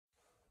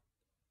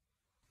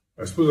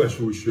I suppose I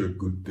should wish you a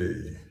good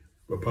day,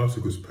 but perhaps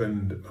you could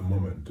spend a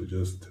moment to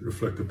just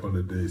reflect upon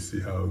the day,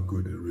 see how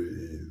good it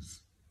really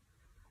is.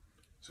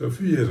 So a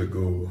few years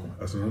ago,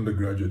 as an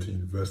undergraduate in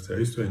university, I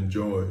used to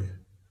enjoy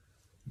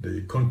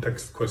the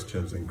context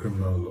questions in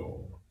criminal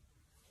law.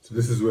 So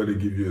this is where they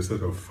give you a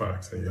set of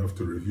facts and you have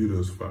to review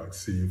those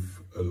facts, see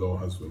if a law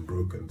has been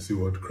broken, see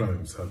what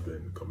crimes have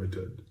been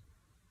committed.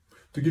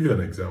 To give you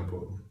an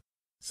example,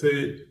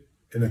 say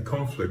in a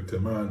conflict, a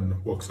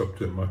man walks up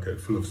to a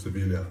market full of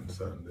civilians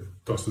and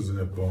tosses in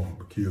a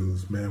bomb,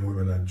 kills men,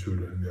 women, and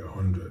children in their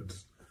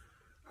hundreds.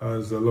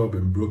 Has the law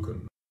been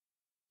broken?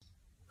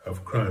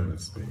 Have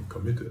crimes been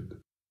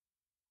committed?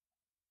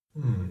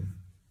 The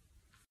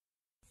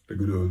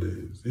good old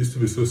days. It used to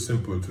be so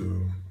simple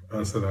to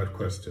answer that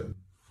question.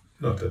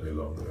 Not any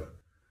longer.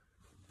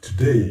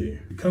 Today,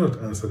 you cannot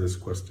answer this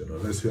question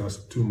unless you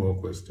ask two more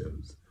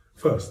questions.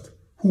 First,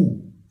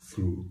 who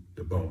threw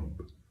the bomb?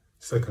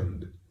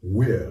 Second,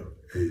 where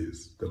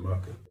is the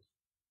market?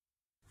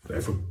 Now,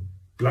 if a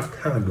black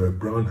hand or a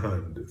brown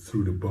hand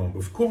threw the bomb,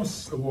 of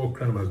course a war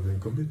crime has been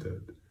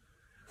committed.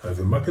 And if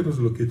the market was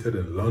located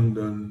in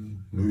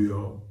London, New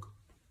York,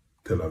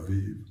 Tel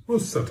Aviv,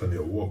 most certainly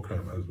a war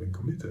crime has been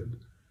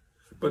committed.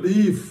 But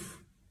if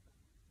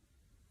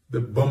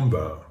the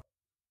bomber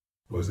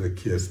was a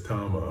Keir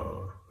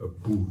Starmer, a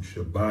Bush,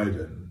 a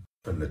Biden,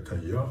 a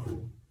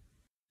Netanyahu,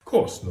 of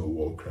course no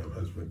war crime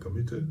has been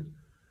committed.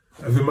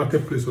 If the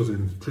marketplace was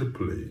in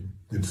Tripoli,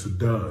 in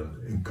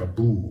Sudan, in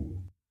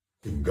Kabul,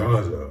 in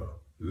Gaza,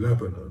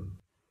 Lebanon,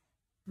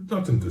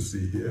 nothing to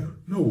see here.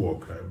 No war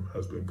crime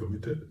has been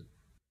committed.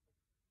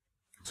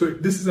 So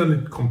this is an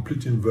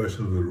incomplete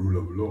inversion of the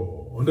rule of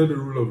law. Under the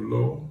rule of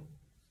law,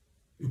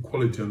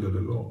 equality under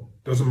the law.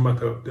 Doesn't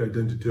matter the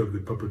identity of the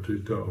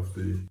perpetrator, of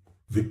the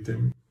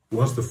victim.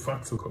 Once the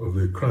facts of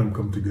the crime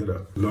come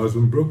together, the law has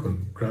been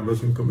broken, crime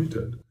has been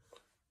committed.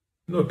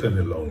 Not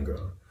any longer.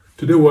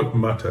 Today what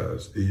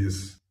matters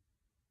is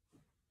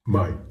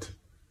might.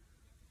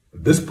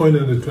 At this point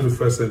in the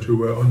 21st century,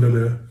 we're under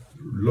the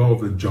law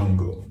of the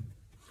jungle.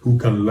 Who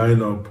can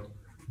line up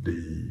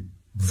the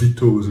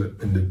vetoes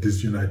in the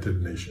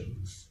disunited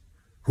nations?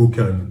 Who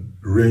can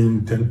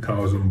rain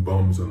 10,000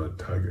 bombs on a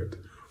target?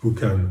 Who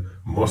can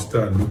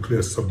muster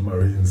nuclear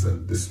submarines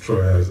and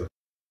destroyers?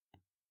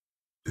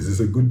 Is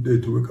this a good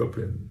day to wake up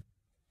in?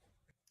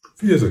 A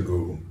few years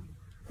ago,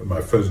 at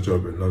my first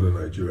job in northern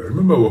Nigeria, I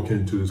remember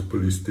walking into this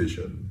police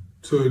station.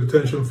 So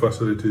detention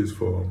facilities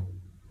for,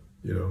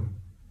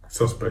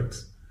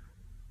 suspects.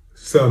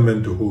 Cell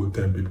meant to hold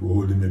 10 people,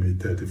 holding maybe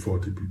 30,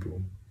 40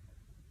 people.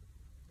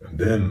 And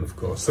then, of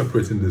course,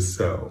 separating the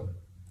cell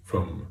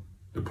from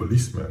the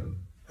policeman,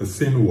 a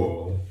thin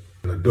wall,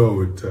 and a door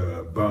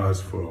with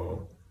bars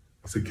for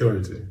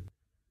security,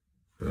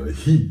 and the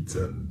heat,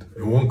 and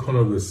in one corner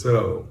of the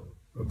cell,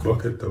 a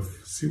bucket of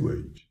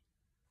sewage,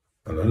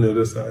 and on the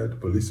other side,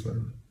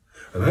 policemen.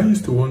 And I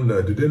used to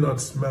wonder, do they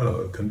not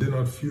smell? Can they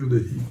not feel the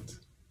heat?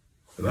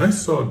 And I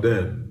saw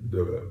then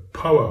the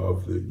power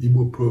of the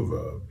Igbo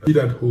proverb, he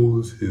that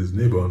holds his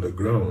neighbor on the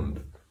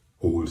ground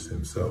holds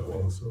himself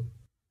also.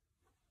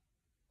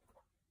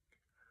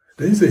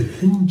 There is a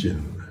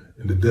hinging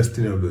in the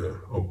destiny of the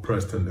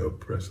oppressed and the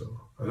oppressor.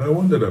 And I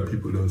wonder that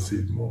people don't see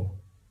it more.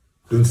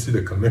 Don't see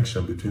the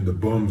connection between the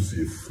bombs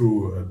you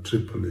threw at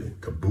Tripoli,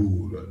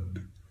 Kabul,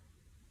 and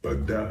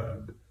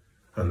Baghdad,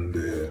 and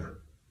the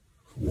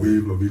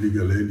wave of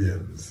illegal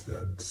aliens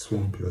that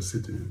swamp your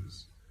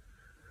cities.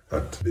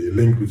 At the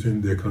link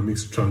between the economic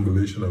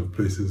strangulation of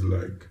places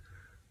like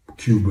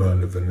Cuba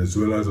and the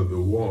Venezuelas of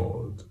the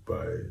world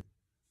by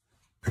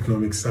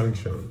economic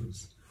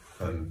sanctions,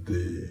 and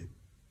the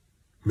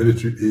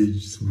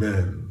military-aged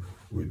men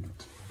with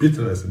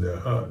bitterness in their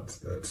hearts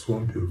that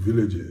swamp your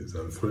villages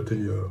and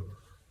threaten your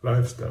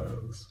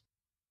lifestyles.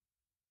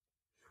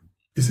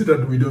 Is it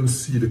that we don't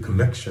see the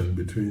connection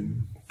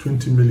between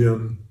 20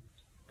 million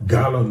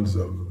gallons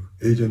of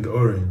Agent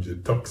Orange, a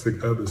toxic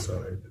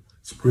herbicide,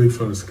 sprayed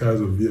from the skies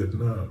of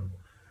Vietnam,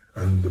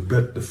 and the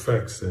birth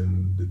defects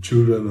in the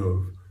children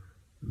of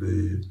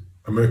the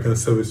American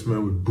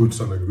servicemen with boots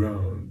on the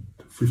ground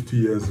 50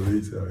 years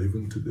later,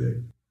 even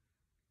today?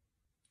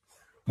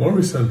 More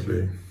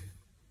recently,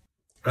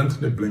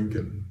 Antony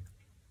Blinken,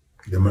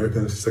 the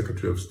American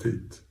Secretary of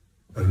State,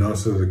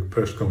 announced at a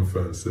press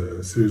conference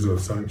a series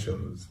of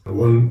sanctions.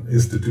 One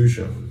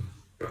institution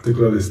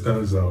particularly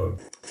stands out.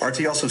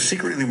 RT also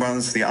secretly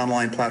runs the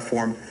online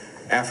platform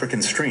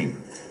African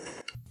Stream.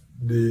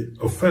 The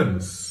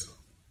offense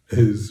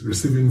is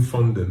receiving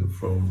funding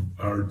from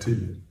RT,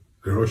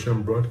 the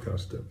Russian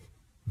broadcaster,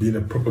 being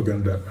a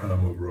propaganda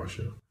arm of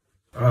Russia.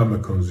 I am a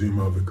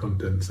consumer of the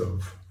contents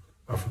of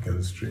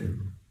African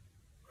Stream.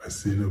 I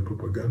see no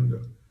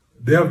propaganda.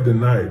 They have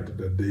denied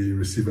that they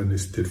receive any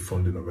state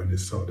funding of any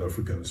sort,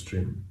 African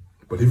Stream.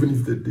 But even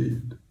if they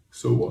did,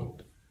 so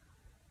what?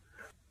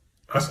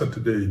 As of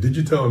today,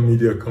 digital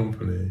media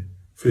company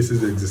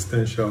faces the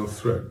existential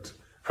threat,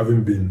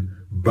 having been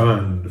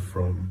banned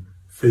from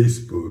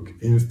Facebook,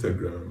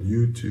 Instagram,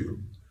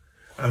 YouTube.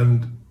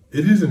 And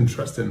it is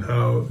interesting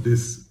how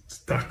this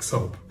stacks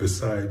up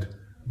beside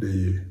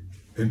the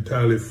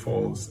entirely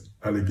false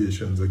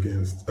allegations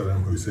against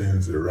Saddam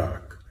Hussein's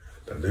Iraq,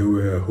 that they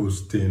were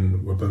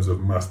hosting weapons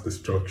of mass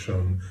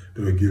destruction,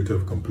 they were guilty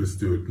of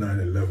complicity with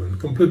 9/11,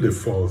 completely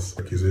false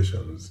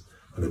accusations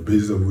on the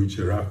basis of which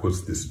Iraq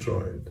was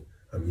destroyed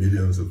and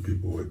millions of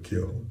people were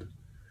killed.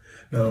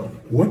 Now,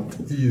 what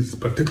is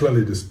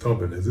particularly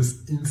disturbing is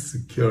this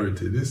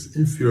insecurity, this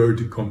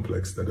inferiority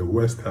complex that the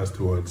West has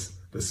towards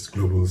the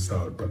global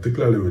South,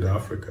 particularly with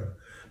Africa,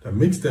 that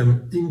makes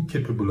them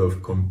incapable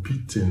of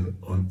competing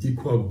on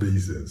equal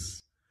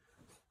basis.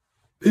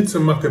 It's a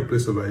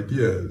marketplace of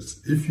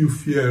ideas. If you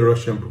fear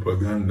Russian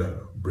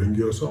propaganda, bring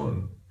yours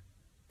on.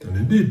 And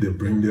indeed, they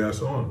bring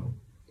theirs on.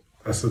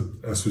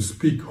 As we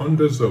speak,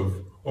 hundreds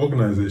of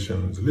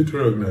organizations,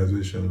 literary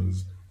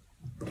organizations,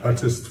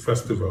 artist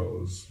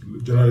festivals,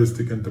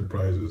 journalistic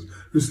enterprises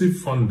receive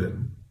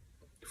funding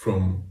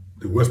from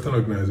the Western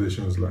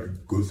organizations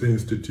like Goethe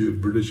Institute,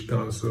 British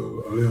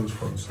Council, Alliance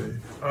Francaise,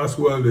 as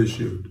well they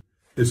should.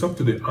 It's up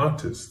to the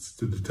artists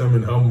to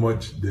determine how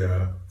much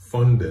their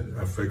funding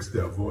affects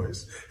their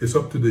voice. It's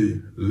up to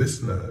the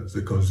listeners,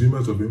 the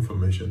consumers of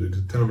information, to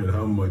determine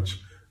how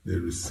much they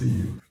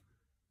receive.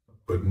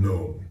 But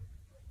no,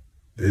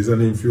 there is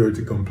an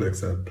inferiority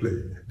complex at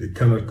play. They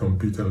cannot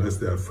compete unless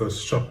they have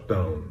first shut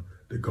down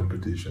the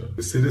competition.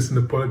 We see this in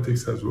the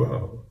politics as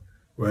well.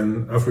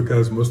 When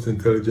Africa's most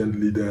intelligent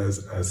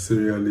leaders are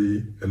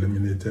serially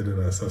eliminated and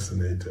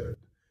assassinated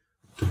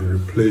to be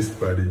replaced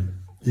by the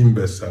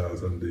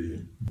imbeciles and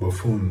the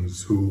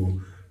buffoons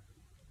who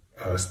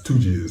are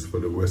stooges for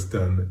the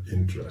Western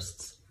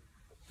interests.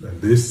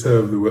 And they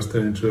serve the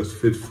Western interests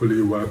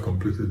faithfully while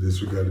completely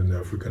disregarding the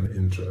African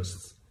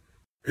interests.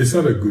 It's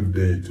not a good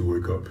day to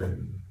wake up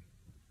in,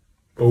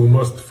 but we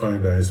must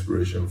find our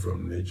inspiration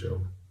from nature.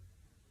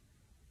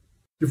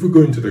 If we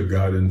go into the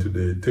garden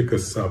today, take a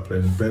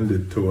sapling, bend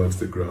it towards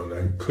the ground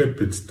and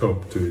clip its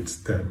top to its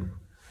stem.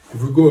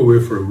 If we go away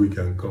for a week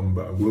and come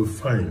back, we'll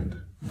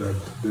find that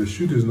the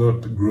shoot is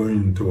not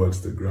growing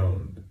towards the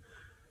ground,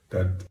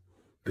 that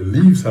the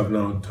leaves have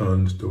now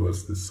turned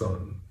towards the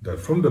sun, that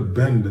from the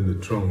bend in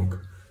the trunk,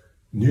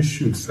 new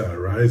shoots are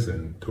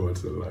rising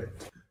towards the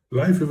light.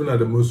 Life, even at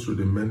the most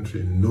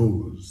rudimentary,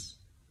 knows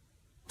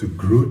to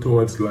grow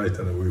towards light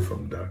and away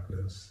from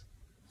darkness.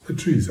 The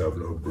trees have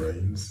no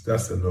brains,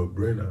 that's a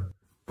no-brainer,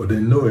 but they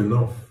know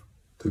enough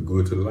to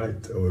go to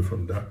light away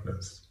from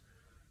darkness.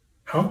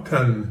 How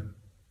can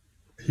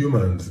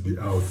humans be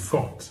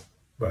outthought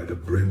by the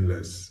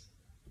brainless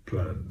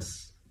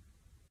plants?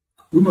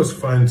 We must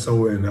find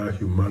somewhere in our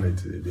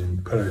humanity the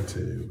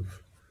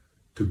imperative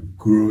to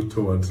grow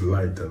towards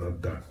light and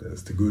not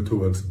darkness, to go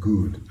towards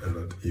good and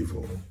not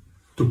evil,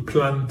 to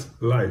plant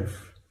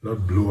life,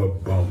 not blow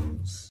up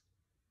bombs.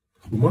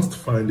 We must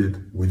find it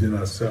within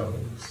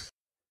ourselves,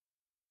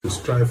 to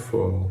strive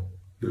for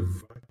the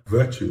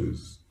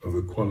virtues of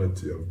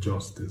equality, of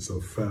justice,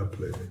 of fair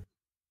play.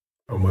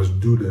 I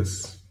must do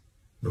this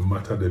no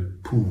matter the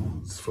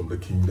pulls from the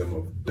kingdom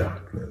of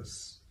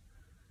darkness.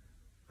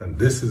 And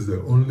this is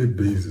the only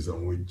basis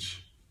on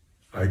which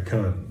I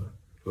can,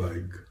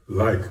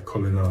 like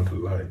calling out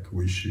like,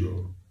 wish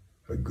you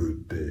a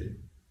good day.